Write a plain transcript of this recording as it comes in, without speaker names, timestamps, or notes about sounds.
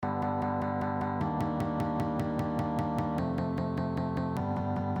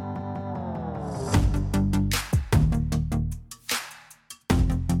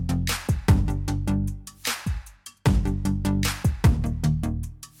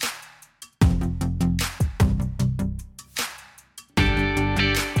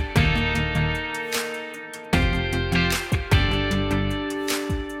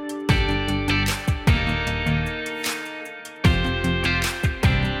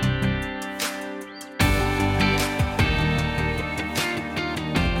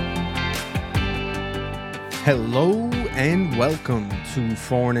Hello and welcome to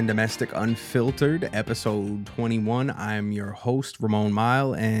Foreign and Domestic Unfiltered, episode 21. I'm your host, Ramon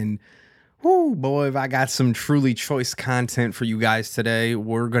Mile, and whoo, boy, have I got some truly choice content for you guys today.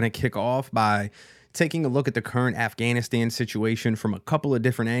 We're going to kick off by taking a look at the current Afghanistan situation from a couple of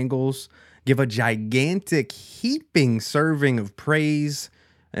different angles, give a gigantic heaping serving of praise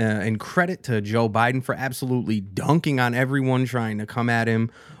and credit to Joe Biden for absolutely dunking on everyone trying to come at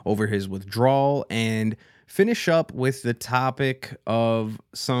him over his withdrawal, and finish up with the topic of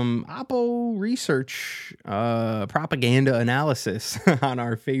some Oppo research propaganda analysis on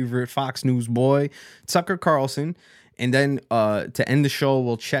our favorite Fox News boy, Tucker Carlson. And then to end the show,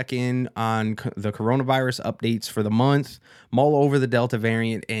 we'll check in on the coronavirus updates for the month, mull over the Delta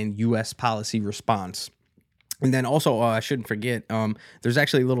variant, and U.S. policy response. And then also, I shouldn't forget, there's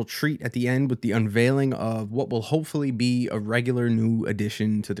actually a little treat at the end with the unveiling of what will hopefully be a regular new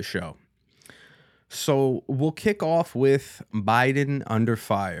addition to the show. So we'll kick off with Biden under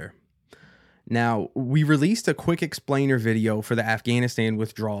fire. Now, we released a quick explainer video for the Afghanistan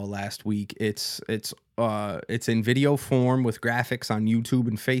withdrawal last week. It's in video form with graphics on YouTube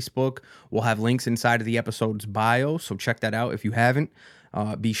and Facebook. We'll have links inside of the episode's bio, so check that out if you haven't.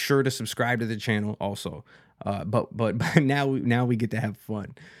 Be sure to subscribe to the channel also. But now we get to have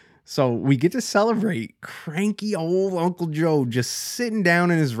fun. So we get to celebrate cranky old Uncle Joe just sitting down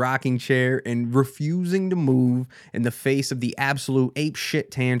in his rocking chair and refusing to move in the face of the absolute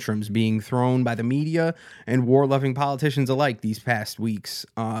apeshit tantrums being thrown by the media and war-loving politicians alike these past weeks.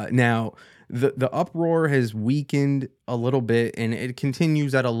 Now, the uproar has weakened a little bit, and it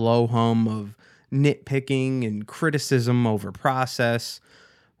continues at a low hum of nitpicking and criticism over process.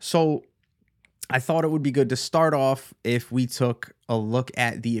 So I thought it would be good to start off if we took a look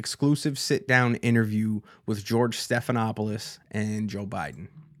at the exclusive sit-down interview with George Stephanopoulos and Joe Biden.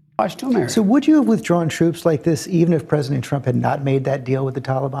 So would you have withdrawn troops like this even if President Trump had not made that deal with the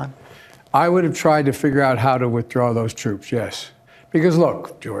Taliban? I would have tried to figure out how to withdraw those troops, yes. Because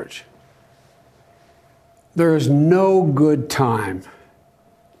look, George, there is no good time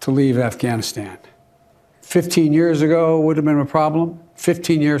to leave Afghanistan. 15 years ago would have been a problem,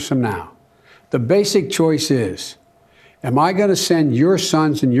 15 years from now. The basic choice is, am I going to send your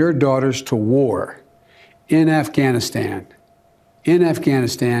sons and your daughters to war in Afghanistan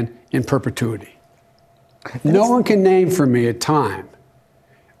in perpetuity? No one can name for me a time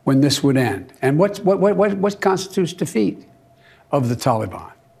when this would end. And what constitutes defeat of the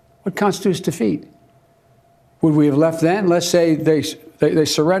Taliban? What constitutes defeat? Would we have left then? Let's say they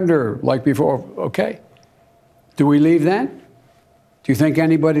surrender like before. Okay. Do we leave then? Do you think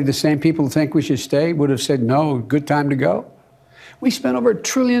anybody, the same people who think we should stay, would have said, no, good time to go? We spent over $1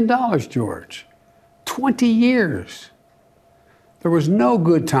 trillion, George. 20 years. There was no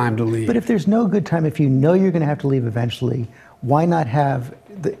good time to leave. But if there's no good time, if you know you're going to have to leave eventually, why not have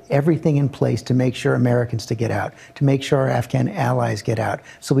everything in place to make sure Americans to get out, to make sure our Afghan allies get out,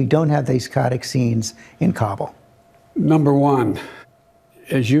 so we don't have these chaotic scenes in Kabul? Number one,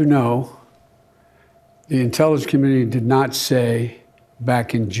 as you know, the intelligence community did not say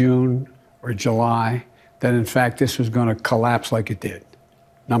back in June or July that, in fact, this was going to collapse like it did.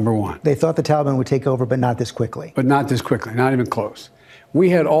 Number one. They thought the Taliban would take over, but not this quickly. But not this quickly, not even close.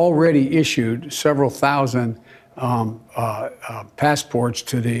 We had already issued several thousand passports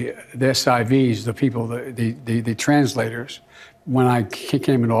to the SIVs, the people, the translators, when I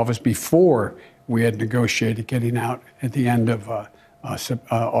came into office, before we had negotiated getting out at the end of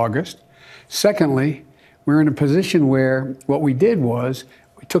August. Secondly, we're in a position where what we did was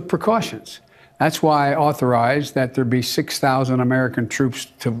we took precautions. That's why I authorized that there be 6,000 American troops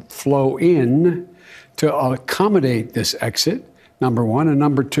to flow in to accommodate this exit, number one. And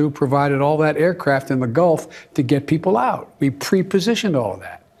number two, provided all that aircraft in the Gulf to get people out. We pre-positioned all of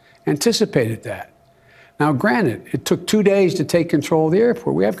that, anticipated that. Now, granted, it took 2 days to take control of the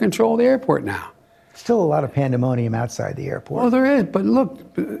airport. We have control of the airport now. Still a lot of pandemonium outside the airport. Well, there is, but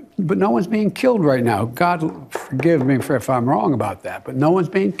look, but no one's being killed right now. God forgive me if I'm wrong about that, but no one's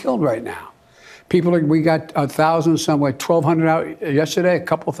being killed right now. We got 1,000, somewhere 1,200 out yesterday, a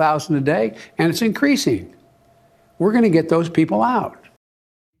couple thousand a day, and it's increasing. We're going to get those people out.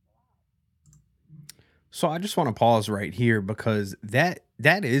 So I just want to pause right here because that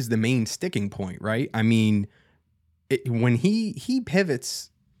is the main sticking point, right? I mean, when he pivots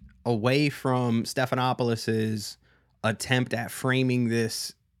away from Stephanopoulos' attempt at framing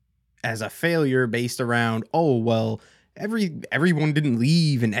this as a failure based around, oh, well, everyone didn't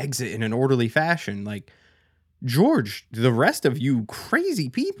leave and exit in an orderly fashion. Like, George, the rest of you crazy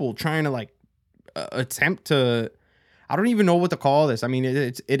people trying to attempt to, I don't even know what to call this. I mean,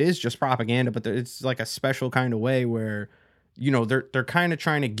 it is just propaganda, but it's like a special kind of way where, they're kind of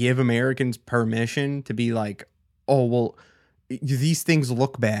trying to give Americans permission to be like, oh, well, these things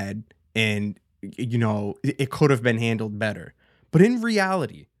look bad and, it could have been handled better. But in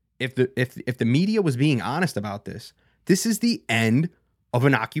reality, if the media was being honest about this, this is the end of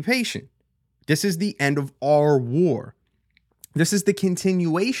an occupation. This is the end of our war. This is the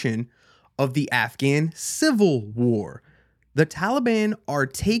continuation of the Afghan civil war. The Taliban are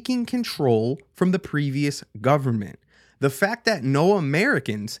taking control from the previous government. The fact that no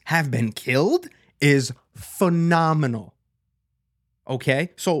Americans have been killed is phenomenal.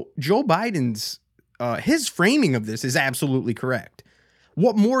 Okay? So Joe Biden's, his framing of this is absolutely correct.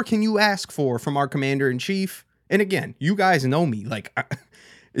 What more can you ask for from our commander-in-chief? And again, you guys know me. Like,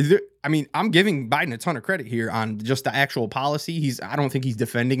 I'm giving Biden a ton of credit here on just the actual policy. I don't think he's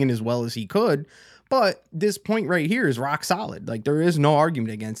defending it as well as he could. But this point right here is rock solid. Like, there is no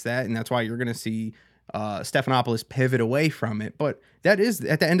argument against that. And that's why you're going to see Stephanopoulos pivot away from it. But that is,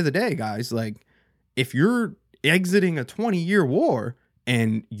 at the end of the day, guys, like, if you're exiting a 20-year war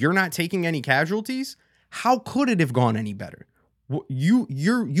and you're not taking any casualties, how could it have gone any better?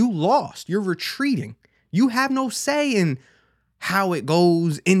 You lost. You're retreating. You have no say in how it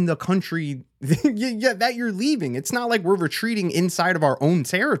goes in the country that you're leaving. It's not like we're retreating inside of our own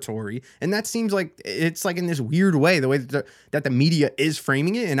territory. And that seems like it's like in this weird way, the way that the media is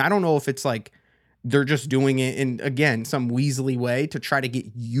framing it. And I don't know if it's like they're just doing it in, again, some weaselly way to try to get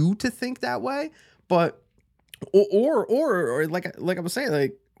you to think that way. But, or like I was saying,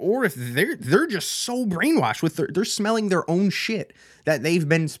 like, or if they're just so brainwashed with they're smelling their own shit that they've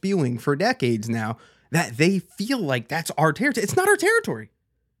been spewing for decades now, that they feel like that's our territory. It's not our territory.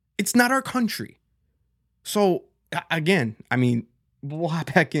 It's not our country. So again, I mean, we'll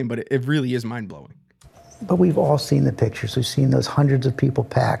hop back in, but it really is mind blowing. But we've all seen the pictures. We've seen those hundreds of people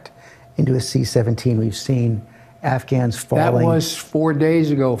packed into a C-17. We've seen Afghans falling. That was 4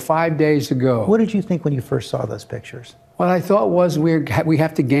 days ago, 5 days ago. What did you think when you first saw those pictures? What I thought was we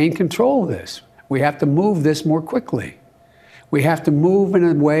have to gain control of this. We have to move this more quickly. We have to move in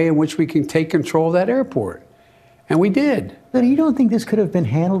a way in which we can take control of that airport. And we did. But you don't think this could have been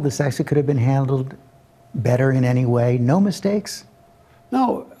handled, this actually could have been handled better in any way? No mistakes?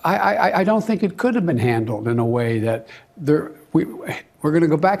 No, I don't think it could have been handled in a way that we're going to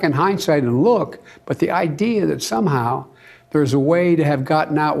go back in hindsight and look, but the idea that somehow there's a way to have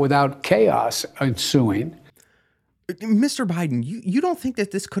gotten out without chaos ensuing. Mr. Biden, you don't think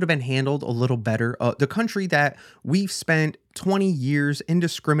that this could have been handled a little better? The country that we've spent 20 years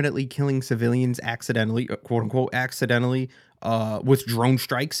indiscriminately killing civilians accidentally, quote unquote, accidentally, with drone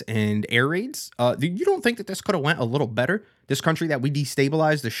strikes and air raids. You don't think that this could have went a little better? This country that we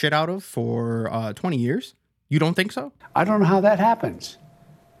destabilized the shit out of for 20 years? You don't think so? I don't know how that happens.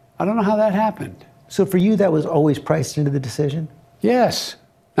 I don't know how that happened. So for you, that was always priced into the decision? Yes.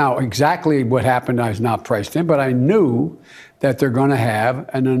 Now, exactly what happened, I was not priced in, but I knew that they're going to have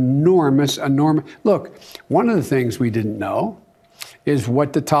an enormous. Look, one of the things we didn't know is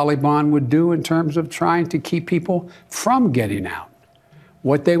what the Taliban would do in terms of trying to keep people from getting out,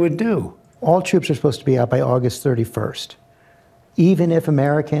 what they would do. All troops are supposed to be out by August 31st. Even if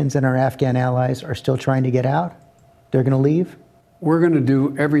Americans and our Afghan allies are still trying to get out, they're going to leave? We're going to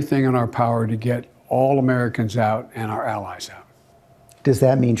do everything in our power to get all Americans out and our allies out. Does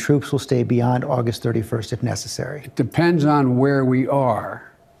that mean troops will stay beyond August 31st if necessary? It depends on where we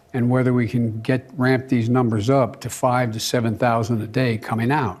are and whether we can ramp these numbers up to 5,000 to 7,000 a day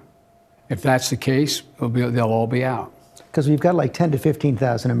coming out. If that's the case, they'll all be out. Because we've got like 10,000 to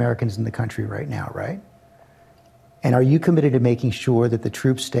 15,000 Americans in the country right now, right? And are you committed to making sure that the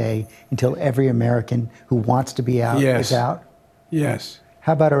troops stay until every American who wants to be out is out? Yes.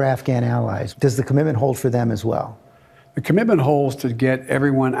 How about our Afghan allies? Does the commitment hold for them as well? The commitment holds to get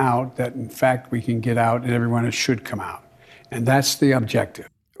everyone out that, in fact, we can get out and everyone that should come out. And that's the objective.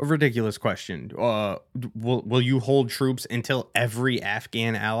 A ridiculous question. Will you hold troops until every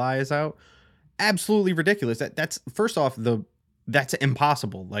Afghan ally is out? Absolutely ridiculous. That's first off, that's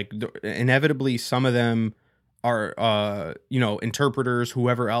impossible. Like, inevitably, some of them are, interpreters,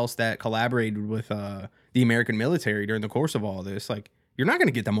 whoever else that collaborated with the American military during the course of all this. Like, you're not going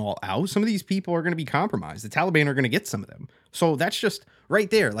to get them all out. Some of these people are going to be compromised. The Taliban are going to get some of them. So that's just right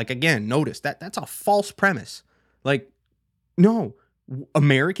there. Like, again, notice that's a false premise. Like, no,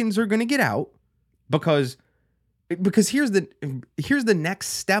 Americans are going to get out because here's the next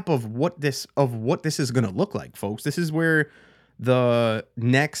step of what this is going to look like, folks. This is where the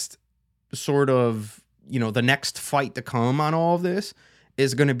next sort of, the next fight to come on all of this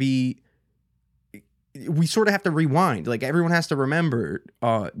is going to be we sort of have to rewind. Like, everyone has to remember,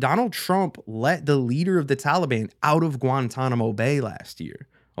 Donald Trump let the leader of the Taliban out of Guantanamo Bay last year.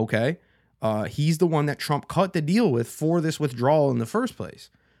 Okay. He's the one that Trump cut the deal with for this withdrawal in the first place.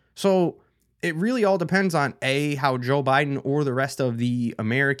 So it really all depends on how Joe Biden or the rest of the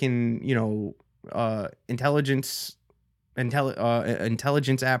American, intelligence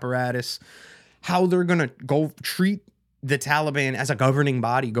apparatus, how they're going to go treat the Taliban as a governing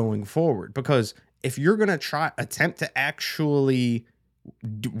body going forward. Because if you're going to attempt to actually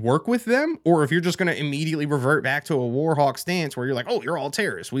work with them, or if you're just going to immediately revert back to a war hawk stance where you're like, oh, you're all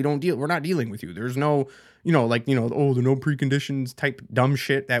terrorists, we're not dealing with you. There's no, the no preconditions type dumb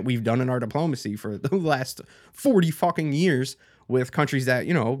shit that we've done in our diplomacy for the last 40 fucking years with countries that,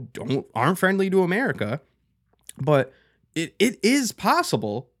 aren't friendly to America. But it is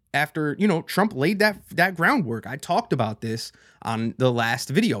possible after, Trump laid that groundwork. I talked about this on the last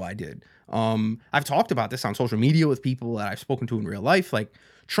video I did. I've talked about this on social media with people that I've spoken to in real life. Like,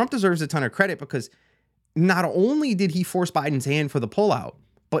 Trump deserves a ton of credit because not only did he force Biden's hand for the pullout,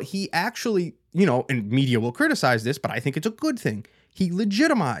 but he actually, and media will criticize this, but I think it's a good thing. He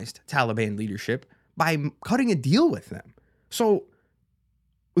legitimized Taliban leadership by cutting a deal with them. So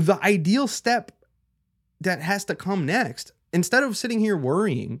the ideal step that has to come next, instead of sitting here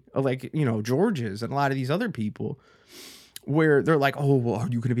worrying like, George's and a lot of these other people, where they're like, oh, well, are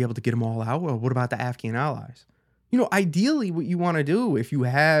you going to be able to get them all out? Well, what about the Afghan allies? Ideally what you want to do if you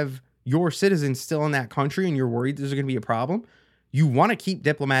have your citizens still in that country and you're worried there's going to be a problem, you want to keep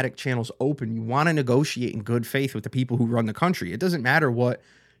diplomatic channels open. You want to negotiate in good faith with the people who run the country. It doesn't matter what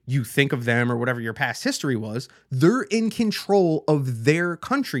you think of them or whatever your past history was. They're in control of their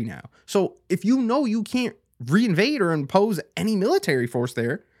country now. So if you can't reinvade or impose any military force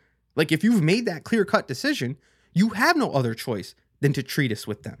there, like if you've made that clear-cut decision, you have no other choice than to treat us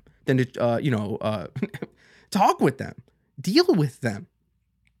with them, than to, talk with them, deal with them,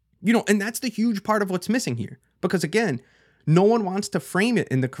 and that's the huge part of what's missing here. Because again, no one wants to frame it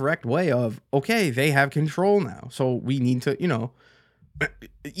in the correct way of, okay, they have control now, so we need to,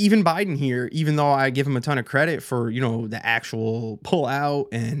 even Biden here, even though I give him a ton of credit for, the actual pullout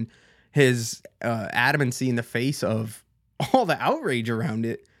and his adamancy in the face of all the outrage around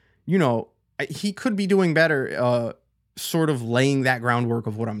it, he could be doing better, sort of laying that groundwork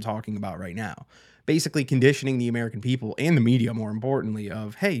of what I'm talking about right now. Basically conditioning the American people and the media, more importantly,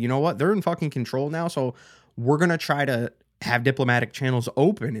 of, hey, you know what? They're in fucking control now. So we're going to try to have diplomatic channels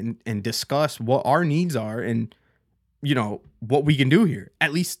open and discuss what our needs are and, what we can do here.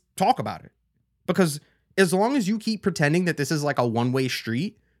 At least talk about it. Because as long as you keep pretending that this is like a one-way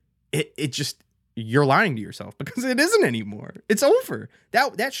street, it just... you're lying to yourself, because it isn't anymore. It's over.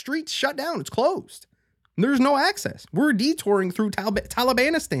 That street's shut down. It's closed. There's no access. We're detouring through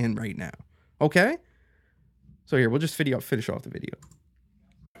Talibanistan right now. Okay? So here, we'll just finish off the video.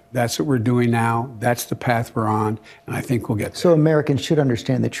 That's what we're doing now. That's the path we're on, and I think we'll get there. So Americans should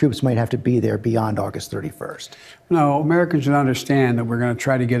understand that troops might have to be there beyond August 31st. No, Americans should understand that we're going to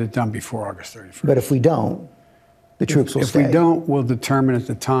try to get it done before August 31st. But if we don't, the troops will stay. If we don't, we'll determine at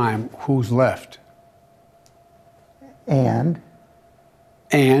the time who's left. And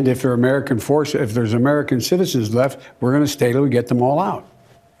if there are if there's American citizens left, we're going to stay till we get them all out.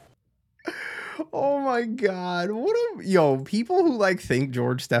 Oh my God. People who think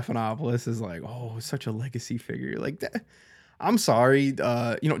George Stephanopoulos is such a legacy figure like that. I'm sorry.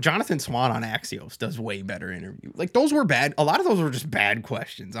 Jonathan Swan on Axios does way better interview. Those were bad. A lot of those were just bad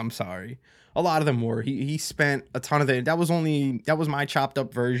questions. I'm sorry. A lot of them were. He spent a ton of that was my chopped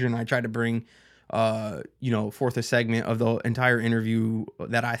up version. I tried to bring forth a segment of the entire interview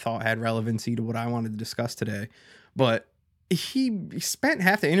that I thought had relevancy to what I wanted to discuss today. But he spent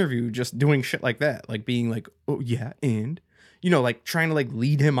half the interview just doing shit like that, being like, oh yeah, and trying to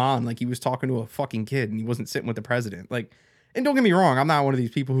lead him on like he was talking to a fucking kid and he wasn't sitting with the president. And don't get me wrong, I'm not one of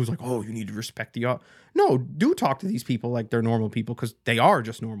these people who's like, oh, you need to respect the no, do talk to these people like they're normal people, because they are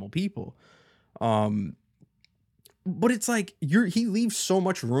just normal people. But it's he leaves so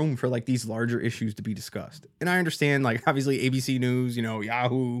much room for these larger issues to be discussed. And I understand, obviously ABC News,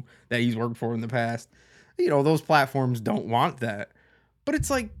 Yahoo that he's worked for in the past, those platforms don't want that. But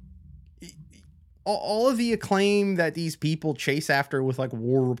it's all of the acclaim that these people chase after with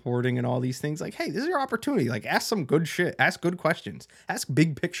war reporting and all these things, hey, this is your opportunity. Ask some good shit, ask good questions, ask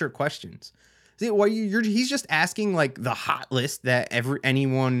big picture questions. See, he's just asking the hot list that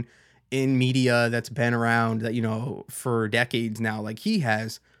anyone in media that's been around that, for decades now, he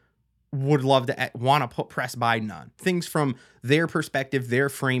has, would love to want to press Biden on things from their perspective, their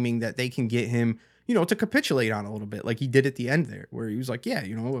framing, that they can get him, to capitulate on a little bit, like he did at the end there, where he was like, yeah,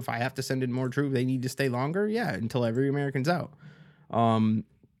 if I have to send in more troops, they need to stay longer. Yeah, until every American's out.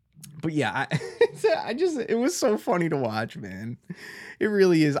 But yeah, it was so funny to watch, man. It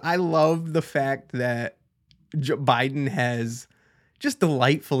really is. I love the fact that Biden has just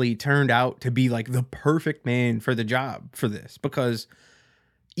delightfully turned out to be like the perfect man for the job for this, because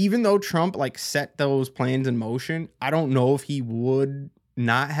even though Trump like set those plans in motion, I don't know if he would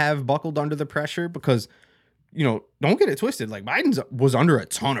not have buckled under the pressure, because, don't get it twisted. Like Biden was under a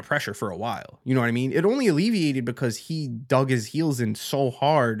ton of pressure for a while. You know what I mean? It only alleviated because he dug his heels in so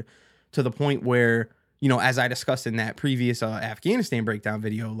hard to the point where, as I discussed in that previous Afghanistan breakdown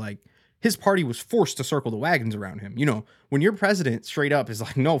video, like his party was forced to circle the wagons around him. When your president straight up is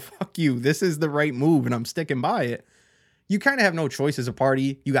like, no, fuck you, this is the right move and I'm sticking by it, you kind of have no choice as a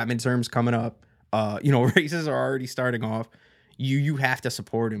party. You got midterms coming up. Races are already starting off. You have to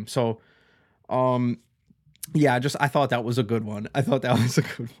support him. So, yeah, I thought that was a good one.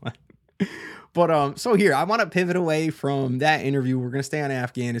 But so here, I want to pivot away from that interview. We're going to stay on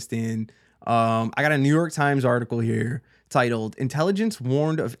Afghanistan. I got a New York Times article here titled "Intelligence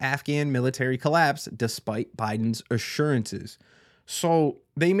Warned of Afghan Military Collapse Despite Biden's Assurances." So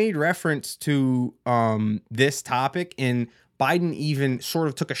they made reference to this topic, and Biden even sort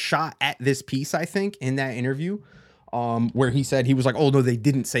of took a shot at this piece, I think, in that interview, where he said, he was like, oh no, they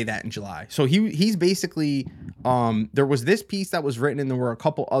didn't say that in July. So he's basically, there was this piece that was written and there were a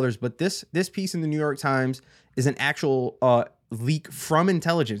couple others, but this piece in the New York Times is an actual leak from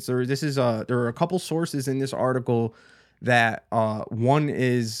intelligence. There are a couple sources in this article that one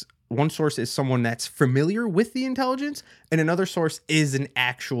source is someone that's familiar with the intelligence, and another source is an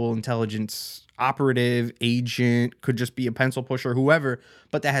actual intelligence operative, agent, could just be a pencil pusher, whoever,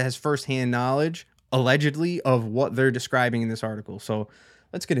 but that has firsthand knowledge, allegedly, of what they're describing in this article. So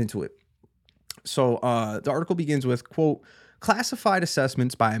let's get into it. So the article begins with, quote, classified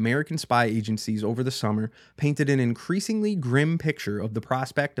assessments by American spy agencies over the summer painted an increasingly grim picture of the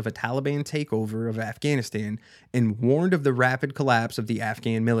prospect of a Taliban takeover of Afghanistan and warned of the rapid collapse of the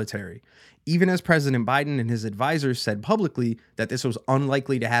Afghan military, even as President Biden and his advisors said publicly that this was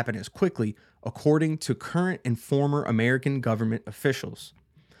unlikely to happen as quickly, according to current and former American government officials.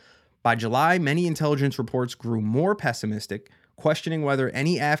 By July, many intelligence reports grew more pessimistic, questioning whether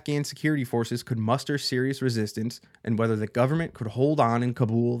any Afghan security forces could muster serious resistance and whether the government could hold on in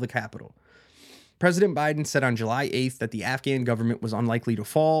Kabul, the capital. President Biden said on July 8th that the Afghan government was unlikely to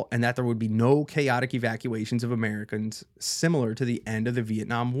fall and that there would be no chaotic evacuations of Americans similar to the end of the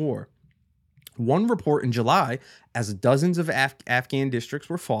Vietnam War. One report in July, as dozens of Afghan districts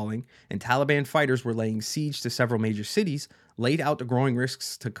were falling and Taliban fighters were laying siege to several major cities, laid out the growing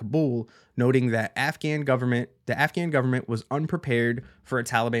risks to Kabul, noting that the Afghan government was unprepared for a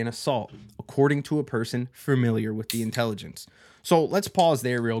Taliban assault, according to a person familiar with the intelligence. So let's pause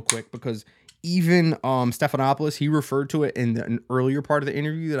there real quick, because even Stephanopoulos, he referred to it in an earlier part of the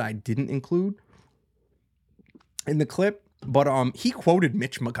interview that I didn't include in the clip, but he quoted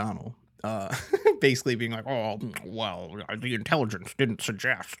Mitch McConnell, basically being like, oh, well, the intelligence didn't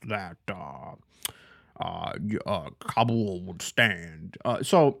suggest that Kabul would stand.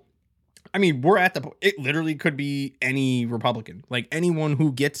 So, I mean, we're at it literally could be any Republican, like anyone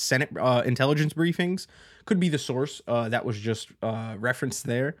who gets Senate intelligence briefings could be the source that was just referenced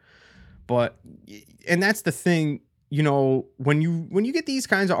there. But, and that's the thing, when you get these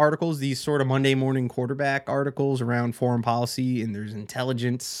kinds of articles, these sort of Monday morning quarterback articles around foreign policy, and there's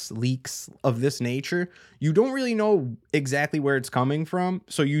intelligence leaks of this nature, you don't really know exactly where it's coming from.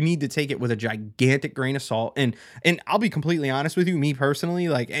 So you need to take it with a gigantic grain of salt. And I'll be completely honest with you, me personally,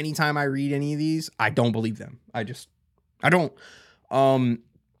 like anytime I read any of these, I don't believe them. I don't.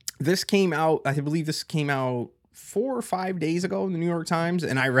 This came out, I believe this came out 4 or 5 days ago in the New York Times,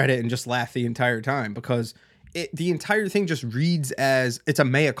 and I read it and just laughed the entire time, because the entire thing just reads as it's a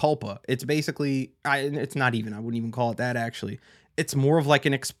mea culpa. It's basically, it's not even, I wouldn't even call it that actually. It's more of like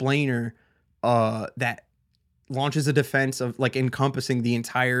an explainer that launches a defense of like encompassing the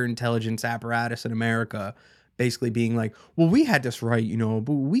entire intelligence apparatus in America, basically being like, well, we had this right,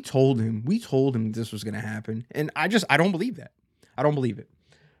 but we told him this was going to happen. And I don't believe that. I don't believe it.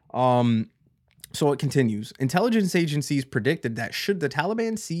 So it continues. Intelligence agencies predicted that should the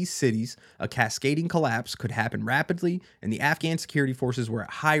Taliban seize cities, a cascading collapse could happen rapidly, and the Afghan security forces were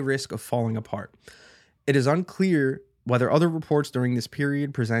at high risk of falling apart. It is unclear whether other reports during this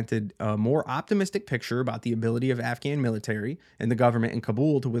period presented a more optimistic picture about the ability of Afghan military and the government in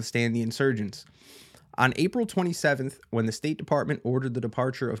Kabul to withstand the insurgents. On April 27th, when the State Department ordered the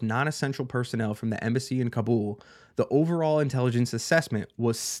departure of non-essential personnel from the embassy in Kabul, the overall intelligence assessment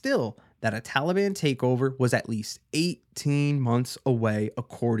was still that a Taliban takeover was at least 18 months away,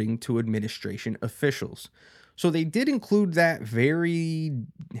 according to administration officials. So they did include that very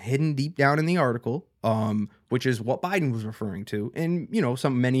hidden deep down in the article, which is what Biden was referring to. And,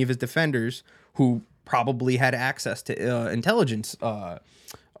 many of his defenders who probably had access to intelligence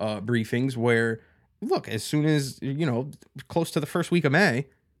briefings where, look, as soon as, close to the first week of May,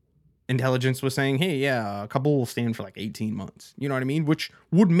 intelligence was saying, hey, yeah, Kabul will stand for like 18 months. You know what I mean? Which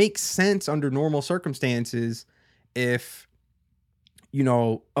would make sense under normal circumstances if,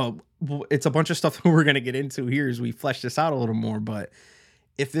 it's a bunch of stuff that we're going to get into here as we flesh this out a little more. But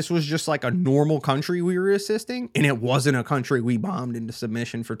if this was just like a normal country we were assisting, and it wasn't a country we bombed into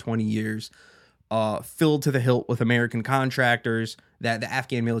submission for 20 years, filled to the hilt with American contractors that the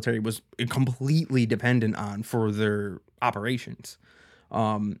Afghan military was completely dependent on for their operations.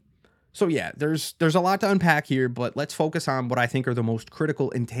 So yeah, there's a lot to unpack here, but let's focus on what I think are the most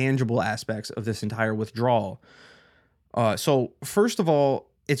critical and tangible aspects of this entire withdrawal. So first of all,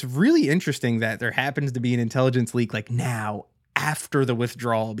 it's really interesting that there happens to be an intelligence leak like now after the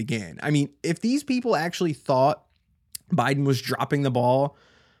withdrawal began. I mean, if these people actually thought Biden was dropping the ball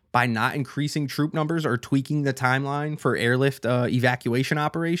by not increasing troop numbers or tweaking the timeline for airlift evacuation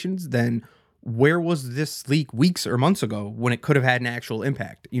operations, then where was this leak weeks or months ago when it could have had an actual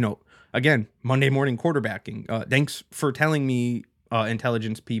impact? Again, Monday morning quarterbacking. Thanks for telling me,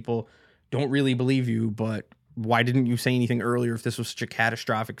 intelligence people. Don't really believe you, but why didn't you say anything earlier if this was such a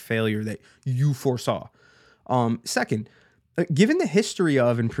catastrophic failure that you foresaw? Second, given the history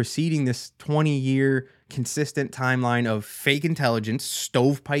of and preceding this 20-year consistent timeline of fake intelligence,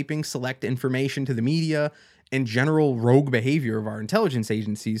 stovepiping select information to the media, and general rogue behavior of our intelligence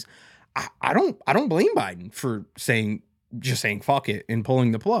agencies, I don't blame Biden for saying fuck it and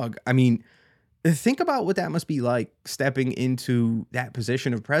pulling the plug. I mean, think about what that must be like stepping into that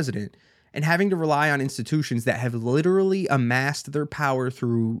position of president and having to rely on institutions that have literally amassed their power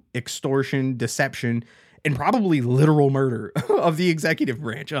through extortion, deception, and probably literal murder of the executive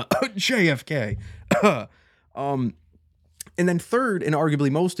branch, JFK. And then third, and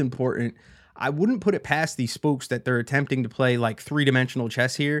arguably most important, I wouldn't put it past these spooks that they're attempting to play like three-dimensional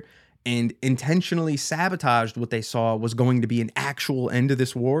chess here and intentionally sabotaged what they saw was going to be an actual end to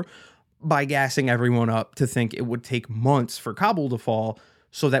this war by gassing everyone up to think it would take months for Kabul to fall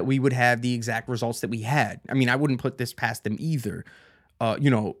so that we would have the exact results that we had. I mean, I wouldn't put this past them either.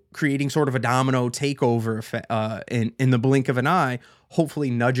 Creating sort of a domino takeover in the blink of an eye, hopefully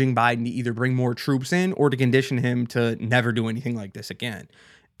nudging Biden to either bring more troops in or to condition him to never do anything like this again.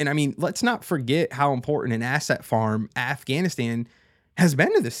 And I mean, let's not forget how important an asset farm Afghanistan has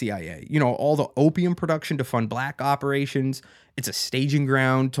been to the CIA. All the opium production to fund black operations. It's a staging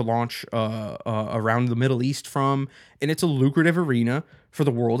ground to launch around the Middle East from, and it's a lucrative arena for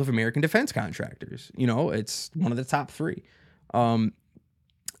the world of American defense contractors. It's one of the top three.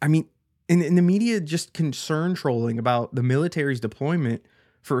 I mean, in the media just concern trolling about the military's deployment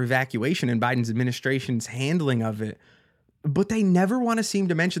for evacuation and Biden's administration's handling of it, but they never want to seem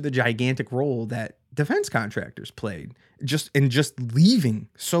to mention the gigantic role that defense contractors played just leaving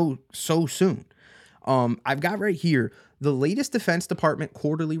so soon. I've got right here the latest Defense Department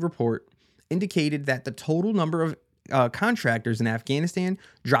quarterly report indicated that the total number of contractors in Afghanistan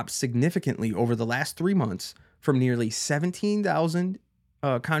dropped significantly over the last 3 months from nearly 17,000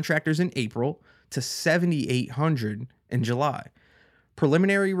 contractors in April to 7,800 in July.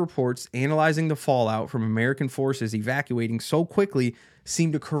 Preliminary reports analyzing the fallout from American forces evacuating so quickly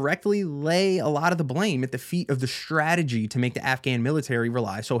seem to correctly lay a lot of the blame at the feet of the strategy to make the Afghan military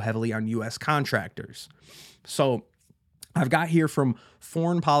rely so heavily on U.S. contractors. So I've got here from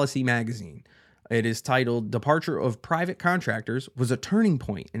Foreign Policy magazine. It is titled, "Departure of Private Contractors Was a Turning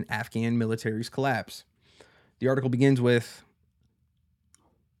Point in Afghan Military's Collapse." The article begins with,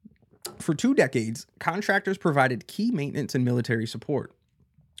 "For 2 decades, contractors provided key maintenance and military support."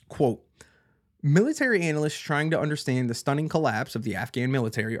 Quote, "Military analysts trying to understand the stunning collapse of the Afghan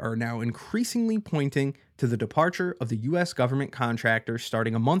military are now increasingly pointing to the departure of the U.S. government contractor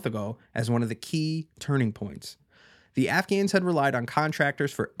starting a month ago as one of the key turning points. The Afghans had relied on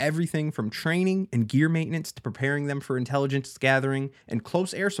contractors for everything from training and gear maintenance to preparing them for intelligence gathering and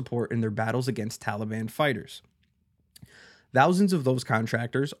close air support in their battles against Taliban fighters. Thousands of those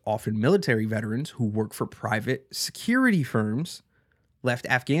contractors, often military veterans who work for private security firms, left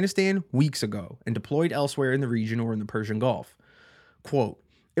Afghanistan weeks ago and deployed elsewhere in the region or in the Persian Gulf. Quote,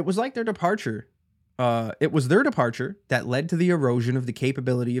 it was their departure that led to the erosion of the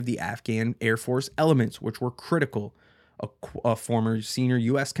capability of the Afghan Air Force elements, which were critical a former senior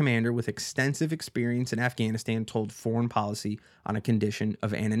U.S. commander with extensive experience in Afghanistan, told Foreign Policy on a condition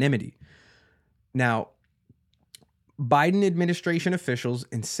of anonymity. Now, Biden administration officials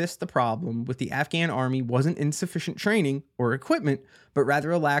insist the problem with the Afghan army wasn't insufficient training or equipment, but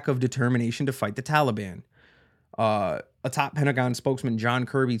rather a lack of determination to fight the Taliban. A top Pentagon spokesman, John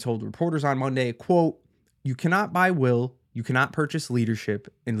Kirby, told reporters on Monday, quote, "You cannot buy will, you cannot purchase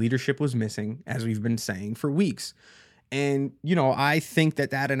leadership, and leadership was missing, as we've been saying for weeks." And, you know, I think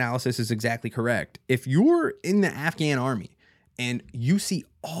that analysis is exactly correct. If you're in the Afghan army and you see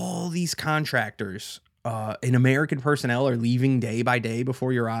all these contractors and American personnel are leaving day by day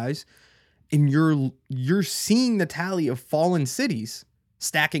before your eyes, and you're seeing the tally of fallen cities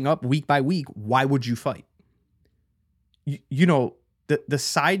stacking up week by week, why would you fight? You know, the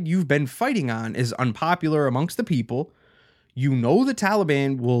side you've been fighting on is unpopular amongst the people. You know the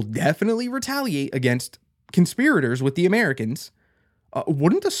Taliban will definitely retaliate against conspirators with the Americans.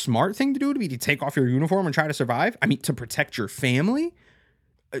 Wouldn't the smart thing to do be to take off your uniform and try to survive? I mean, to protect your family?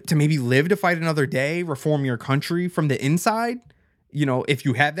 To maybe live to fight another day, reform your country from the inside, you know, if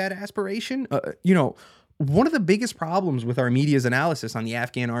you have that aspiration. You know, one of the biggest problems with our media's analysis on the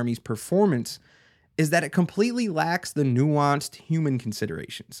Afghan army's performance is that it completely lacks the nuanced human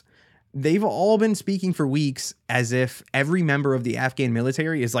considerations. They've all been speaking for weeks as if every member of the Afghan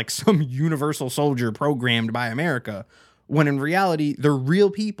military is like some universal soldier programmed by America, when in reality, they're real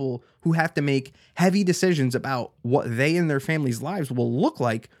people who have to make heavy decisions about what they and their families' lives will look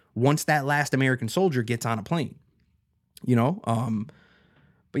like once that last American soldier gets on a plane. You know?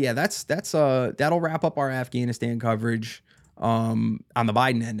 But yeah, that'll wrap up our Afghanistan coverage on the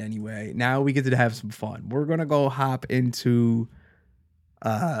Biden end anyway. Now we get to have some fun. We're going to go hop into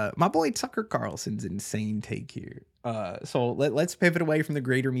my boy Tucker Carlson's insane take here. So let's pivot away from the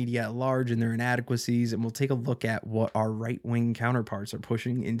greater media at large and their inadequacies, and we'll take a look at what our right-wing counterparts are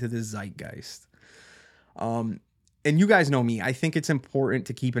pushing into the zeitgeist. And you guys know me. I think it's important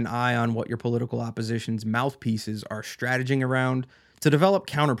to keep an eye on what your political opposition's mouthpieces are strategizing around to develop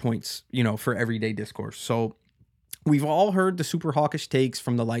counterpoints, you know, for everyday discourse. So we've all heard the super hawkish takes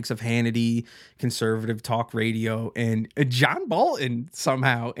from the likes of Hannity, conservative talk radio, and John Bolton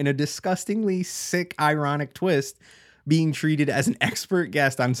somehow, in a disgustingly sick, ironic twist, being treated as an expert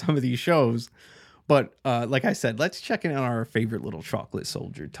guest on some of these shows. But like I said, let's check in on our favorite little chocolate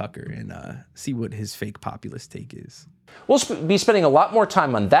soldier, Tucker, and see what his fake populist take is. We'll be spending a lot more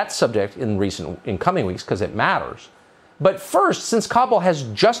time on that subject in coming weeks because it matters. But first, since Kabul has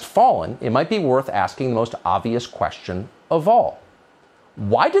just fallen, it might be worth asking the most obvious question of all.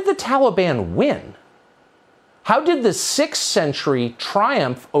 Why did the Taliban win? How did the 6th century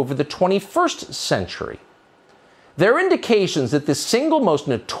triumph over the 21st century? There are indications that the single most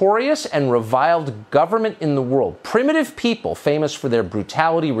notorious and reviled government in the world, primitive people famous for their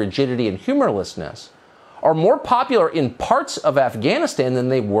brutality, rigidity, and humorlessness, are more popular in parts of Afghanistan than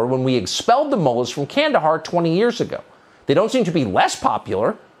they were when we expelled the mullahs from Kandahar 20 years ago. They don't seem to be less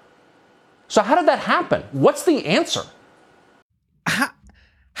popular. So how did that happen? What's the answer?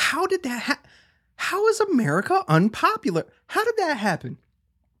 How did that How is America unpopular? How did that happen?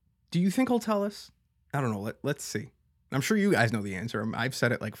 Do you think he'll tell us? I don't know. Let's see. I'm sure you guys know the answer. I've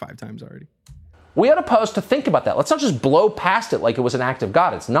said it like 5 times already. We ought to pause to think about that. Let's not just blow past it like it was an act of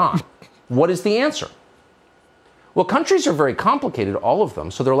God. It's not. What is the answer? Well, countries are very complicated, all of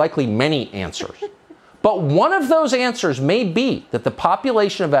them, so there are likely many answers. But one of those answers may be that the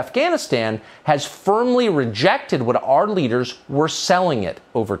population of Afghanistan has firmly rejected what our leaders were selling it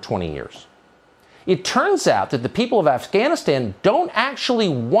over 20 years. It turns out that the people of Afghanistan don't actually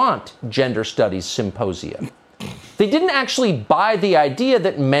want gender studies symposia. They didn't actually buy the idea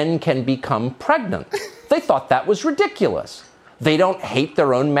that men can become pregnant. They thought that was ridiculous. They don't hate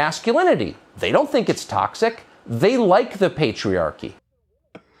their own masculinity. They don't think it's toxic. They like the patriarchy.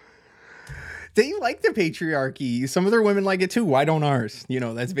 They like the patriarchy. Some of their women like it too. Why don't ours? You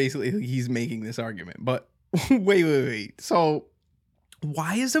know, that's basically, he's making this argument. But wait. So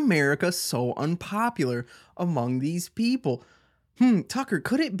why is America so unpopular among these people? Tucker,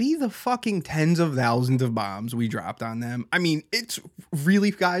 could it be the fucking tens of thousands of bombs we dropped on them? I mean, it's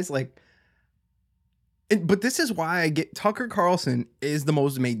really, guys, like, but this is why I get Tucker Carlson is the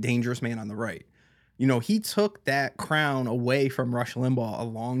most dangerous man on the right. You know, he took that crown away from Rush Limbaugh a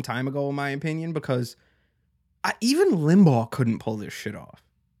long time ago, in my opinion, because even Limbaugh couldn't pull this shit off.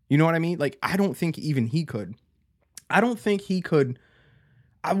 You know what I mean? Like, I don't think even he could. I don't think he could.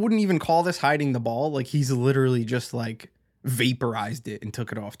 I wouldn't even call this hiding the ball. Like, he's literally just like vaporized it and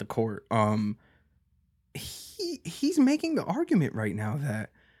took it off the court. He's making the argument right now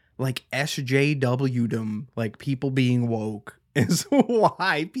that like SJW'd them, like people being woke is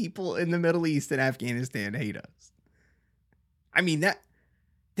why people in the Middle East and Afghanistan hate us. I mean, that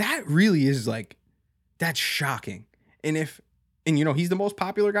really is like, that's shocking. And you know, he's the most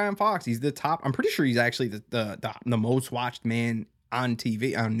popular guy on Fox. He's the top. I'm pretty sure he's actually the most watched man on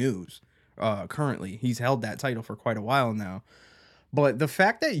TV, on news. Currently, he's held that title for quite a while now. But the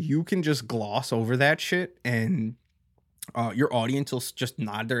fact that you can just gloss over that shit and your audience will just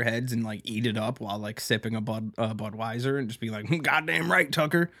nod their heads and like eat it up while like sipping a Budweiser and just be like, "Goddamn right,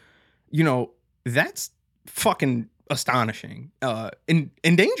 Tucker," you know, that's fucking astonishing and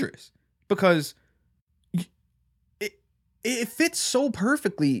dangerous, because it fits so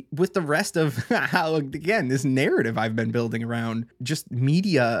perfectly with the rest of how, again, this narrative I've been building around just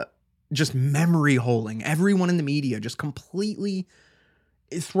media, just memory holing everyone in the media, just completely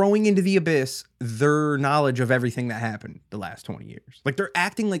throwing into the abyss their knowledge of everything that happened the last 20 years. Like, they're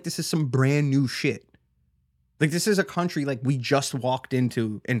acting like this is some brand new shit. Like, this is a country like we just walked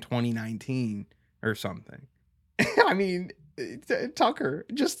into in 2019 or something. I mean, Tucker,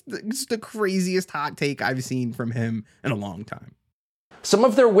 just it's the craziest hot take I've seen from him in a long time. Some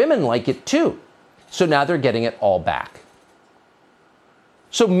of their women like it too. So now they're getting it all back.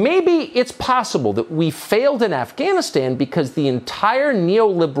 So maybe it's possible that we failed in Afghanistan because the entire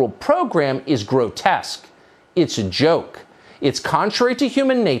neoliberal program is grotesque. It's a joke. It's contrary to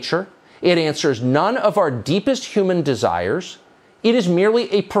human nature. It answers none of our deepest human desires. It is merely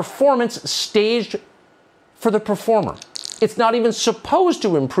a performance staged for the performer. It's not even supposed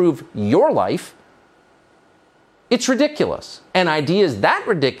to improve your life. It's ridiculous. And ideas that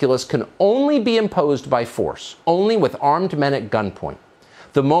ridiculous can only be imposed by force, only with armed men at gunpoint.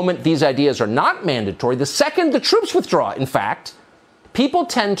 The moment these ideas are not mandatory, the second the troops withdraw, in fact, people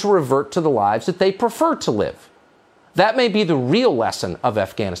tend to revert to the lives that they prefer to live. That may be the real lesson of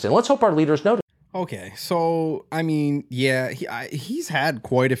Afghanistan. Let's hope our leaders notice. Okay, so I mean, yeah, he's had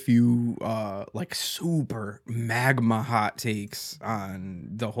quite a few like super magma hot takes on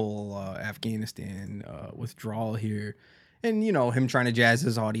the whole Afghanistan withdrawal here, and you know, him trying to jazz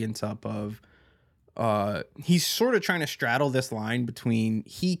his audience up of he's sort of trying to straddle this line between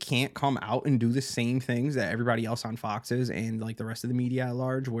he can't come out and do the same things that everybody else on Fox is and like the rest of the media at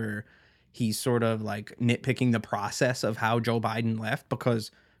large, where he's sort of like nitpicking the process of how Joe Biden left,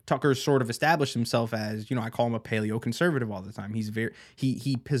 because Tucker's sort of established himself as, you know, I call him a paleo-conservative all the time. He's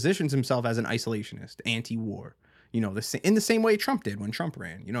he positions himself as an isolationist, anti-war, you know, in the same way Trump did when Trump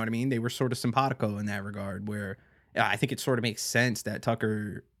ran. You know what I mean? They were sort of simpatico in that regard, where I think it sort of makes sense that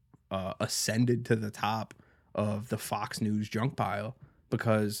Tucker ascended to the top of the Fox News junk pile,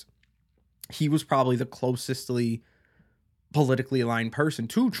 because he was probably the closestly politically aligned person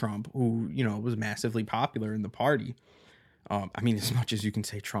to Trump, who, you know, was massively popular in the party. I mean, as much as you can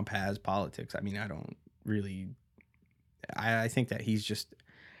say Trump has politics, I mean, I don't really, I think that he's just,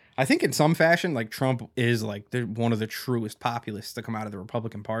 I think in some fashion, like Trump is like one of the truest populists to come out of the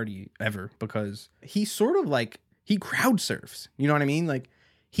Republican Party ever, because he sort of like, he crowd surfs, you know what I mean? Like,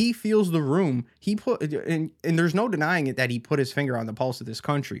 he feels the room. He put, and there's no denying it, that he put his finger on the pulse of this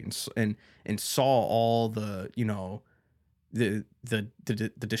country and saw all the, you know, the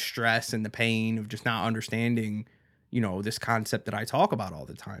distress and the pain of just not understanding, you know, this concept that I talk about all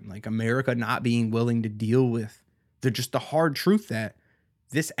the time, like America not being willing to deal with the hard truth that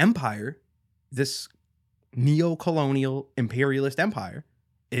this empire, this neo-colonial imperialist empire,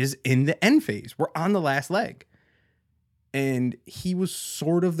 is in the end phase. We're on the last leg. And he was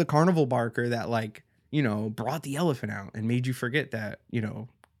sort of the carnival barker that, like, you know, brought the elephant out and made you forget that, you know,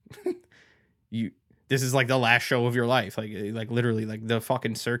 this is like the last show of your life. Like literally, like the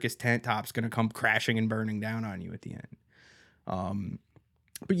fucking circus tent top's going to come crashing and burning down on you at the end.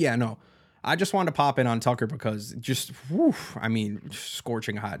 But yeah, no, I just wanted to pop in on Tucker because just, whew, I mean,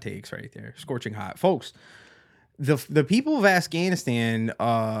 scorching hot takes right there. Scorching hot. Folks, the people of Afghanistan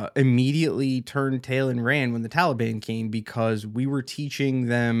immediately turned tail and ran when the Taliban came, because we were teaching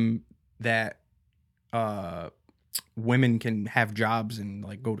them that women can have jobs and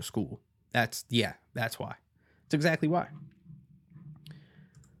like go to school. That's why. It's exactly why.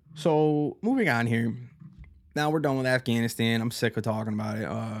 So moving on here. Now we're done with Afghanistan. I'm sick of talking about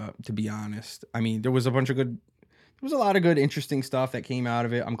it, to be honest. I mean, there was a lot of good, interesting stuff that came out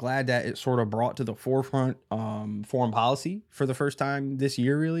of it. I'm glad that it sort of brought to the forefront foreign policy for the first time this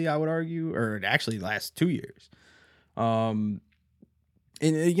year, really, I would argue, or actually the last 2 years. And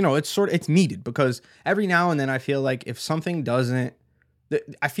you know, it's needed, because every now and then I feel like if something doesn't,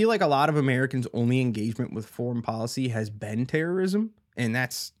 I feel like a lot of Americans' only engagement with foreign policy has been terrorism, and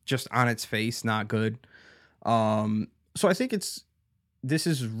that's just on its face not good. So I think it's this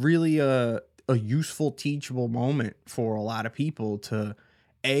is really a useful, teachable moment for a lot of people to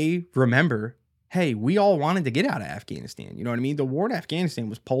remember, hey, we all wanted to get out of Afghanistan. You know what I mean? The war in Afghanistan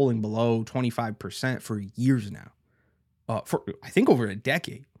was polling below 25% for years now, for I think over a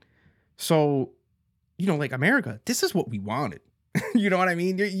decade. So, you know, like America, this is what we wanted. You know what I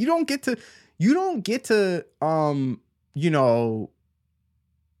mean? You don't get to, you know,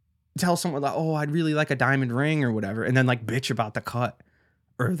 tell someone like, oh, I'd really like a diamond ring or whatever, and then like bitch about the cut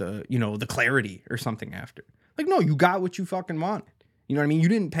or the, you know, the clarity or something after. Like, no, you got what you fucking wanted. You know what I mean? You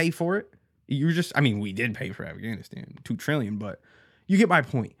didn't pay for it. You were just, I mean, we did pay for Afghanistan, $2 trillion, but you get my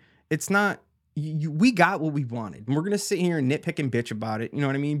point. It's not, we got what we wanted. And we're going to sit here and nitpick and bitch about it. You know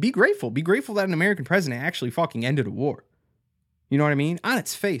what I mean? Be grateful. Be grateful that an American president actually fucking ended a war. You know what I mean? On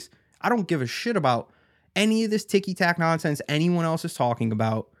its face. I don't give a shit about any of this ticky-tack nonsense anyone else is talking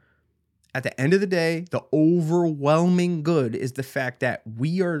about. At the end of the day, the overwhelming good is the fact that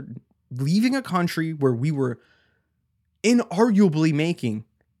we are leaving a country where we were inarguably making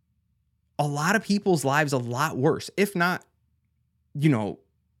a lot of people's lives a lot worse, if not, you know,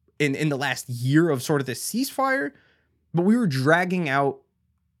 in the last year of sort of this ceasefire, but we were dragging out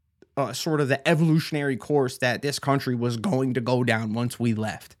sort of the evolutionary course that this country was going to go down once we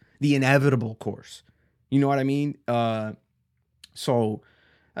left, the inevitable course. You know what I mean? So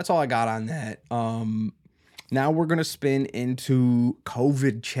that's all I got on that. Now we're going to spin into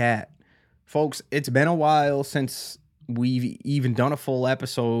COVID chat. Folks, it's been a while since we've even done a full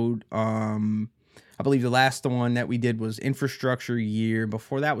episode. I believe the last one that we did was infrastructure year.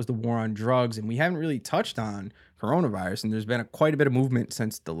 Before that was the war on drugs, and we haven't really touched on coronavirus, and there's been quite a bit of movement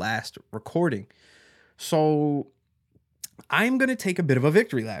since the last recording. So I'm going to take a bit of a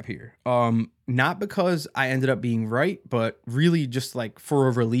victory lap here. Not because I ended up being right, but really just like for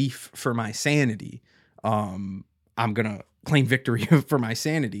a relief for my sanity. I'm going to claim victory for my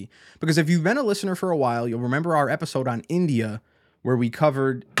sanity, because if you've been a listener for a while, you'll remember our episode on India where we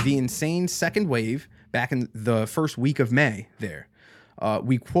covered the insane second wave back in the first week of May there.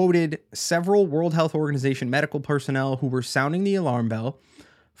 We quoted several World Health Organization medical personnel who were sounding the alarm bell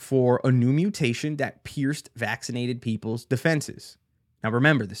for a new mutation that pierced vaccinated people's defenses. Now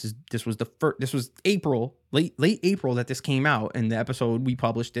remember, this was April, late April that this came out, and the episode we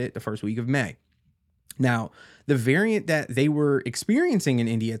published it the first week of May. Now, the variant that they were experiencing in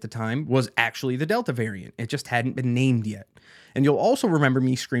India at the time was actually the Delta variant. It just hadn't been named yet. And you'll also remember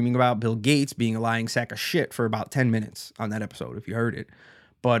me screaming about Bill Gates being a lying sack of shit for about 10 minutes on that episode, if you heard it.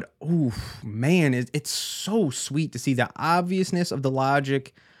 But, oof, man, it's so sweet to see the obviousness of the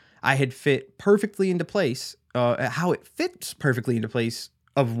logic I had fit perfectly into place, how it fits perfectly into place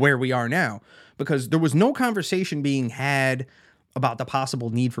of where we are now. Because there was no conversation being had about the possible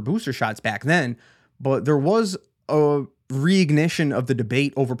need for booster shots back then, but there was a reignition of the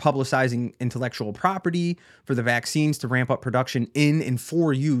debate over publicizing intellectual property for the vaccines to ramp up production in and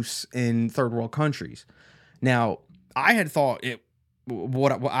for use in third world countries. Now, I had thought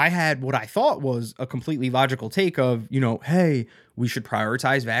what I thought was a completely logical take of, you know, hey, we should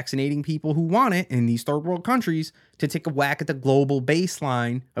prioritize vaccinating people who want it in these third world countries to take a whack at the global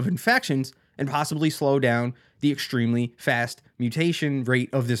baseline of infections and possibly slow down the extremely fast mutation rate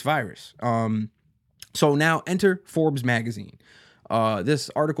of this virus. So now enter Forbes magazine. This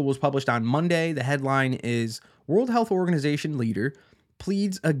article was published on Monday. The headline is World Health Organization leader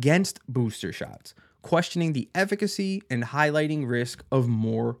pleads against booster shots, questioning the efficacy and highlighting risk of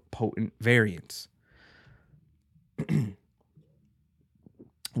more potent variants.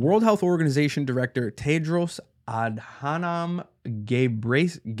 World Health Organization Director Tedros Adhanom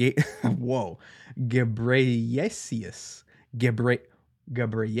Ghebreyesus.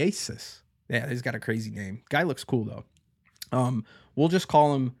 Yeah, he's got a crazy name. Guy looks cool, though. We'll just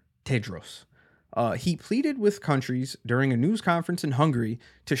call him Tedros. He pleaded with countries during a news conference in Hungary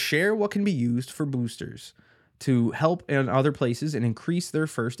to share what can be used for boosters to help in other places and increase their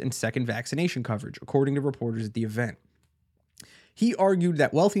first and second vaccination coverage, according to reporters at the event. He argued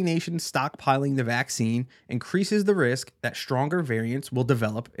that wealthy nations stockpiling the vaccine increases the risk that stronger variants will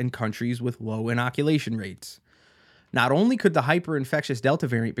develop in countries with low inoculation rates. Not only could the hyper-infectious Delta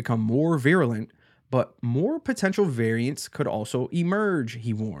variant become more virulent, but more potential variants could also emerge,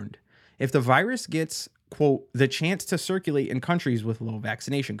 he warned, if the virus gets, quote, the chance to circulate in countries with low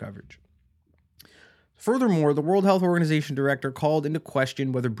vaccination coverage. Furthermore, the World Health Organization director called into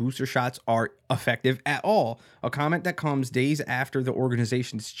question whether booster shots are effective at all, a comment that comes days after the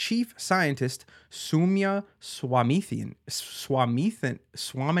organization's chief scientist, Soumya Swaminathan.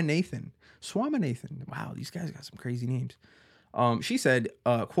 Wow, these guys got some crazy names. She said,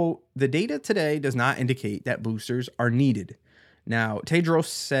 quote, the data today does not indicate that boosters are needed. Now, Tedros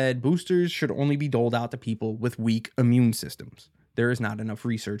said boosters should only be doled out to people with weak immune systems. There is not enough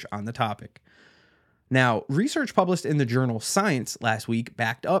research on the topic. Now, research published in the journal Science last week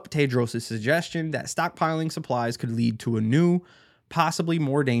backed up Tedros' suggestion that stockpiling supplies could lead to a new, possibly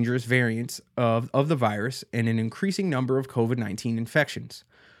more dangerous variant of the virus and an increasing number of COVID-19 infections.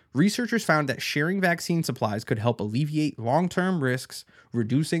 Researchers found that sharing vaccine supplies could help alleviate long-term risks,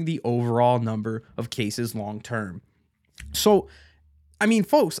 reducing the overall number of cases long-term. So, I mean,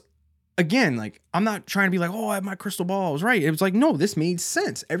 folks, again, like, I'm not trying to be like, oh, I have my crystal ball, I was right. It was like, no, this made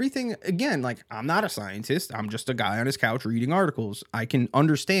sense. Everything, again, like, I'm not a scientist. I'm just a guy on his couch reading articles. I can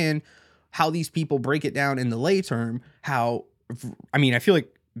understand how these people break it down in the lay term, I feel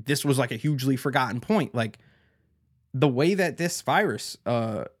like this was like a hugely forgotten point. Like, the way that this virus,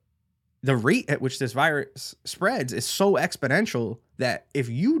 the rate at which this virus spreads is so exponential that if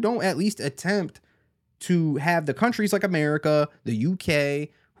you don't at least attempt to have the countries like America, the UK,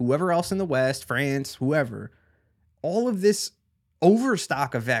 whoever else in the West, France, whoever, all of this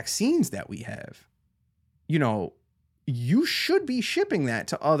overstock of vaccines that we have, you should be shipping that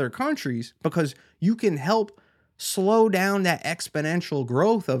to other countries because you can help slow down that exponential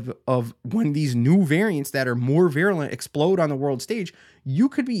growth of when these new variants that are more virulent explode on the world stage. You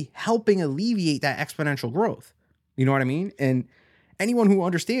could be helping alleviate that exponential growth. You know what I mean? And anyone who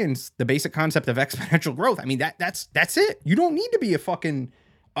understands the basic concept of exponential growth, I mean, that's it. You don't need to be a fucking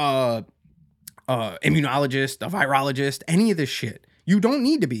immunologist, a virologist, any of this shit. You don't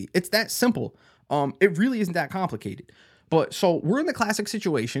need to be. It's that simple. It really isn't that complicated. But so we're in the classic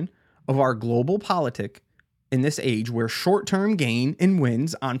situation of our global politic in this age where short-term gain and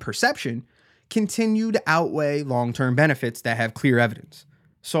wins on perception continue to outweigh long-term benefits that have clear evidence.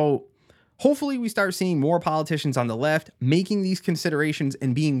 So hopefully we start seeing more politicians on the left making these considerations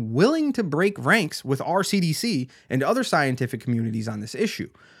and being willing to break ranks with our CDC and other scientific communities on this issue.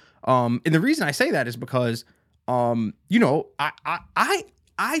 And the reason I say that is because, I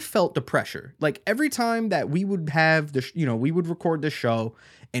felt the pressure. Like every time that we would have we would record this show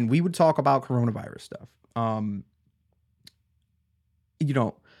and we would talk about coronavirus stuff.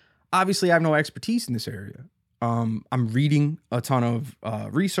 Obviously I have no expertise in this area. I'm reading a ton of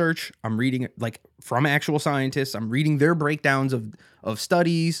research. I'm reading like from actual scientists. I'm reading their breakdowns of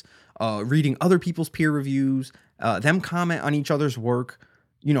studies, reading other people's peer reviews, them comment on each other's work.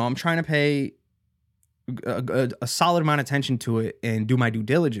 I'm trying to pay a solid amount of attention to it and do my due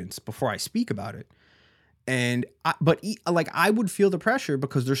diligence before I speak about it. And I would feel the pressure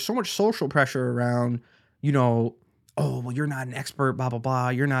because there's so much social pressure around, oh, well, you're not an expert, blah, blah, blah.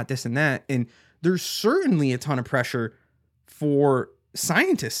 You're not this and that. And there's certainly a ton of pressure for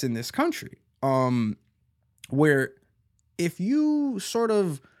scientists in this country, where if you sort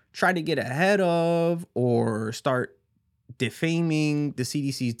of try to get ahead of or start defaming the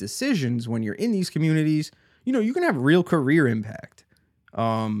CDC's decisions when you're in these communities, you can have real career impact.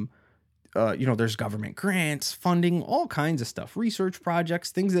 There's government grants, funding, all kinds of stuff, research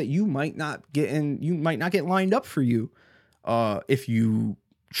projects, things that you might not get lined up for you if you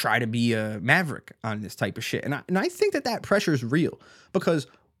try to be a maverick on this type of shit. And I think that pressure is real because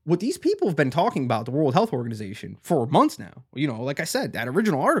what these people have been talking about, the World Health Organization, for months now, like I said, that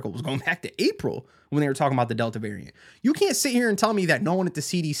original article was going back to April when they were talking about the Delta variant. You can't sit here and tell me that no one at the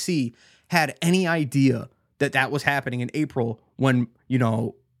CDC had any idea that was happening in April when,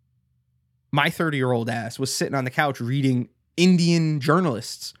 my 30-year-old ass was sitting on the couch reading Indian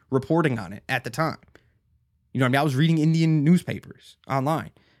journalists reporting on it at the time. I was reading Indian newspapers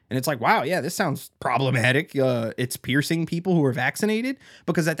online. And it's like, wow, yeah, this sounds problematic. It's piercing people who are vaccinated.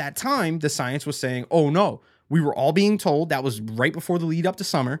 Because at that time, the science was saying, oh, no, we were all being told, that was right before the lead up to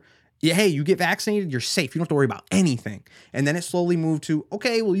summer, yeah, hey, you get vaccinated, you're safe. You don't have to worry about anything. And then it slowly moved to,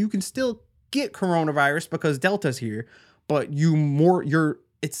 okay, well, you can still get coronavirus because Delta's here, but you're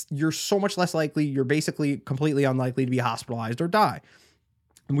so much less likely, you're basically completely unlikely to be hospitalized or die.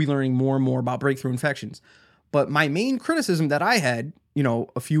 And we're learning more and more about breakthrough infections. But my main criticism that I had,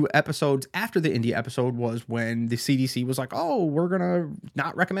 a few episodes after the India episode was when the CDC was like, oh, we're going to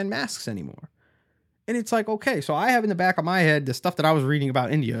not recommend masks anymore. And it's like, okay, so I have in the back of my head the stuff that I was reading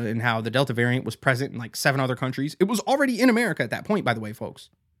about India and how the Delta variant was present in like 7 other countries. It was already in America at that point, by the way, folks.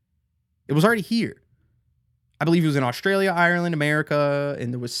 It was already here. I believe it was in Australia, Ireland, America,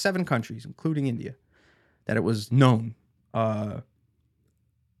 and there was 7 countries, including India, that it was known. And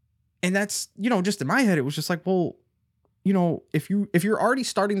that's, just in my head, it was just like, well, if you're already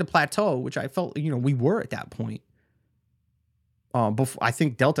starting to plateau, which I felt, we were at that point. Before, I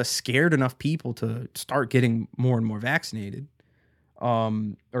think Delta scared enough people to start getting more and more vaccinated,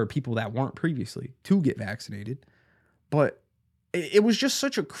 or people that weren't previously to get vaccinated. But it was just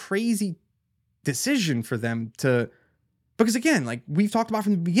such a crazy decision for them to, because again, like we've talked about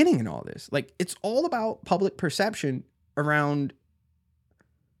from the beginning in all this, like it's all about public perception around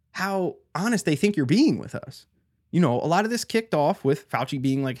how honest they think you're being with us. You know, a lot of this kicked off with Fauci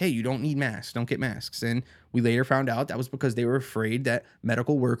being like, hey, you don't need masks, don't get masks. And we later found out that was because they were afraid that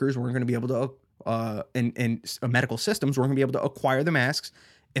medical workers weren't going to be able to, and medical systems weren't going to be able to acquire the masks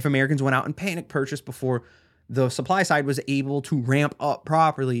if Americans went out and panic purchased before the supply side was able to ramp up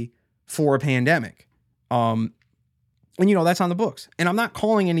properly for a pandemic. And, you know, that's on the books. And I'm not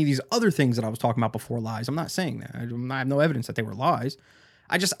calling any of these other things that I was talking about before lies. I'm not saying that. I have no evidence that they were lies.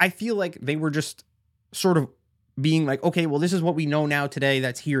 I feel like they were just sort of being like, okay, well, this is what we know now today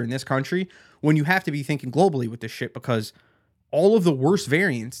that's here in this country, when you have to be thinking globally with this shit, because all of the worst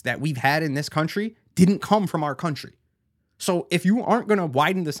variants that we've had in this country didn't come from our country. So if you aren't going to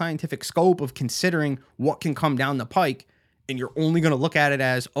widen the scientific scope of considering what can come down the pike, and you're only going to look at it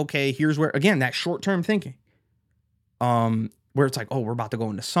as, okay, here's where, again, that short-term thinking, where it's like, oh, we're about to go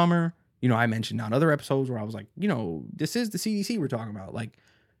into summer. You know, I mentioned on other episodes where I was like, you know, this is the CDC we're talking about. Like,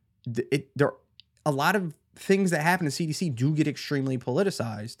 there a lot of things that happen to CDC do get extremely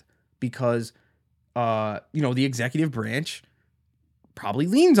politicized because, you know, the executive branch probably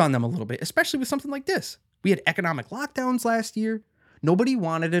leans on them a little bit, especially with something like this. We had economic lockdowns last year. Nobody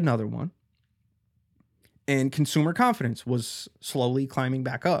wanted another one. And consumer confidence was slowly climbing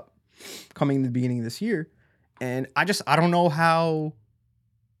back up coming in the beginning of this year. And I don't know how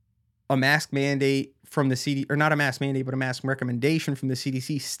a mask mandate from the CDC, or not a mask mandate, but a mask recommendation from the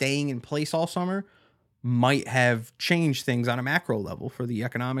CDC staying in place all summer might have changed things on a macro level for the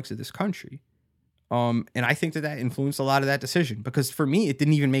economics of this country. And I think that influenced a lot of that decision, because for me, it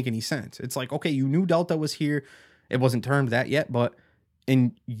didn't even make any sense. It's like, okay, you knew Delta was here. It wasn't termed that yet,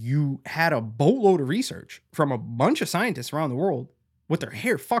 and you had a boatload of research from a bunch of scientists around the world with their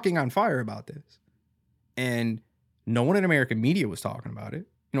hair fucking on fire about this. And no one in American media was talking about it.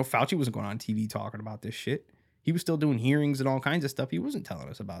 You know, Fauci wasn't going on TV talking about this shit. He was still doing hearings and all kinds of stuff. He wasn't telling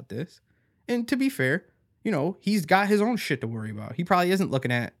us about this. And to be fair, you know, he's got his own shit to worry about. He probably isn't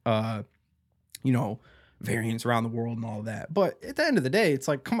looking at, you know, variants around the world and all of that. But at the end of the day, it's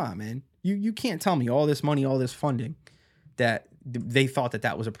like, come on, man. You can't tell me all this money, all this funding, that they thought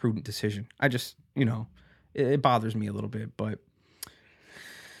that was a prudent decision. I just, you know, it bothers me a little bit. But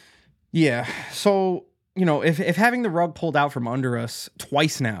yeah, so, you know, if having the rug pulled out from under us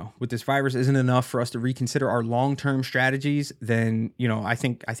twice now with this virus isn't enough for us to reconsider our long-term strategies, then, you know, I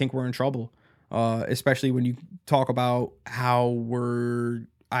think we're in trouble. Especially when you talk about how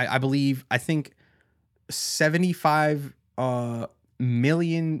I think 75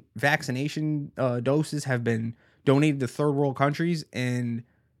 million vaccination doses have been donated to third world countries, and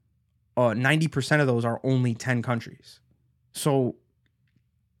 90% of those are only 10 countries. So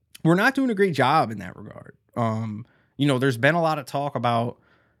we're not doing a great job in that regard. You know, there's been a lot of talk about,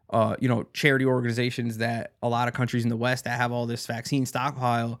 you know, charity organizations that a lot of countries in the West that have all this vaccine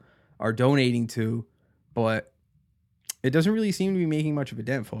stockpile are donating to, but it doesn't really seem to be making much of a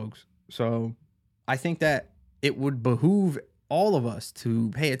dent, folks. So I think that it would behoove all of us to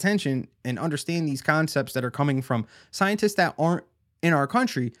pay attention and understand these concepts that are coming from scientists that aren't in our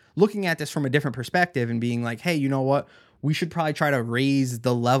country, looking at this from a different perspective and being like, hey, you know what? We should probably try to raise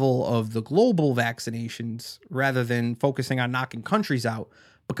the level of the global vaccinations rather than focusing on knocking countries out.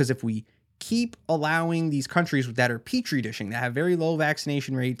 Because if we keep allowing these countries that are petri dishing, that have very low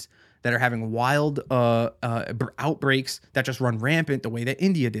vaccination rates, that are having wild outbreaks that just run rampant the way that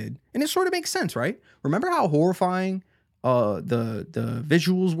India did. And it sort of makes sense, right? Remember how horrifying the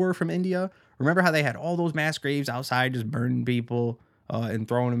visuals were from India? Remember how they had all those mass graves outside just burning people and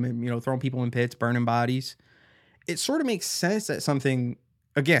throwing them in, you know, throwing people in pits, burning bodies? It sort of makes sense that something,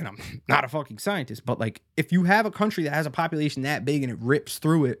 again, I'm not a fucking scientist, but like if you have a country that has a population that big and it rips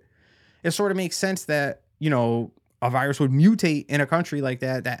through it, it sort of makes sense that, you know, a virus would mutate in a country like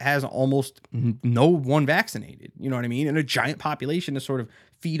that has almost no one vaccinated, you know what I mean? And a giant population to sort of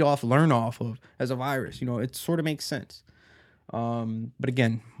feed off, learn off of as a virus, you know, it sort of makes sense. But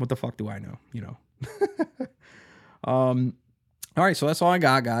again, what the fuck do I know, you know? All right, so that's all I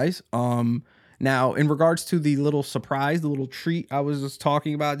got, guys. Now, in regards to the little surprise, the little treat I was just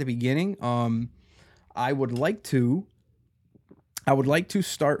talking about at the beginning, I would like to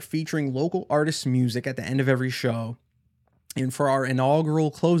start featuring local artists' music at the end of every show. And for our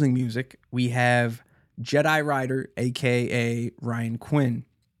inaugural closing music, we have Jedi Rider, a.k.a. Ryan Quinn.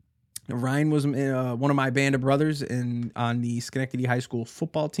 Now, Ryan was one of my band of brothers on the Schenectady High School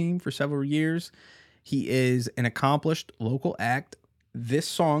football team for several years. He is an accomplished local act. This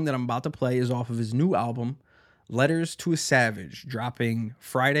song that I'm about to play is off of his new album, Letters to a Savage, dropping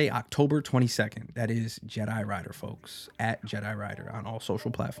Friday, October 22nd. That is Jedi Rider, folks, at Jedi Rider on all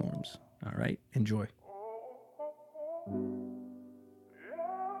social platforms. All right, enjoy.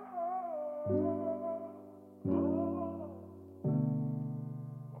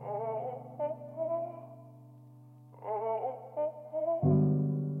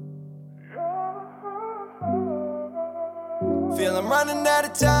 Feel I'm running out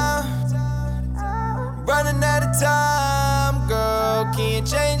of time. Running out of time, girl. Can you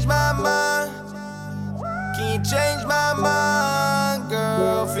change my mind? Can you change my mind,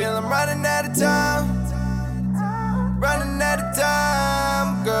 girl? Feel I'm running out of time. Running out of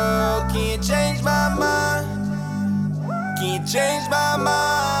time, girl. Can you change my mind? Can you change my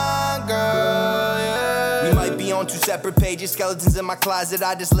mind, girl? Yeah. We might be on two separate pages. Skeletons in my closet,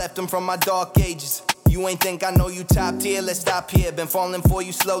 I just left them from my dark ages. You ain't think I know you top tier, let's stop here. Been falling for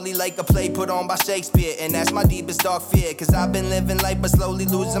you slowly like a play put on by Shakespeare. And that's my deepest dark fear, cause I've been living life but slowly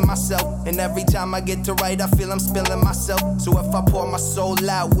losing myself. And every time I get to write, I feel I'm spilling myself. So if I pour my soul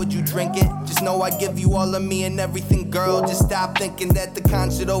out, would you drink it? Just know I give you all of me and everything, girl. Just stop thinking that the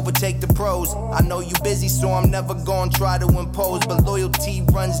con should overtake the pros. I know you busy, so I'm never gonna try to impose. But loyalty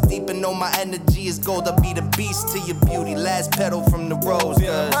runs deep and know my energy is gold. I'll be the beast to your beauty, last petal from the rose.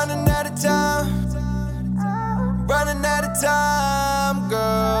 Cause running out of time. Running out of time,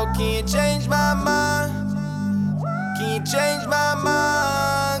 girl. Can you change my mind? Can you change my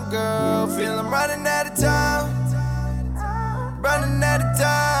mind, girl? Feel I'm running out of time. Running out of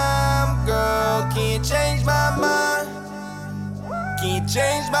time, girl. Can you change my mind? Can you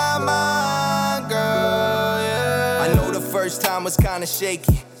change my mind, girl? Yeah. I know the first time was kinda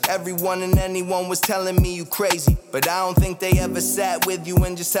shaky. Everyone and anyone was telling me you crazy, but I don't think they ever sat with you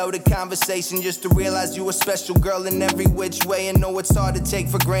and just held a conversation just to realize you a special girl in every which way. And know it's hard to take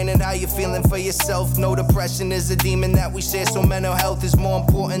for granted how you're feeling for yourself. No, depression is a demon that we share, so mental health is more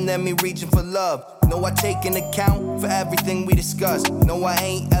important than me reaching for love. No, I take an account for everything we discuss. No, I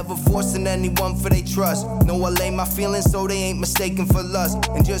ain't ever forcing anyone for they trust. No, I lay my feelings so they ain't mistaken for lust.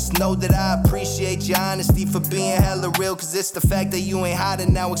 And just know that I appreciate your honesty for being hella real, cause it's the fact that you ain't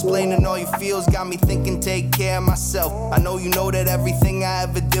hiding now. Explaining all your feels got me thinking, take care of myself. I know you know that everything I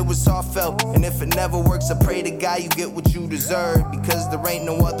ever did was heartfelt. And if it never works, I pray to God you get what you deserve. Because there ain't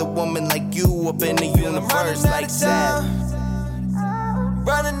no other woman like you up in the universe like Sad.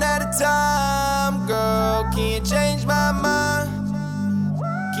 Running out of time, girl. Can you change my mind?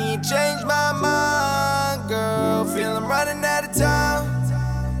 Can you change my mind, girl? Feel I'm running out of time.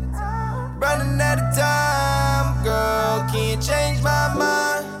 Running out of time, girl. Can you change my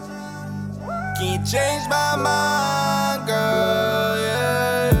mind? Can you change my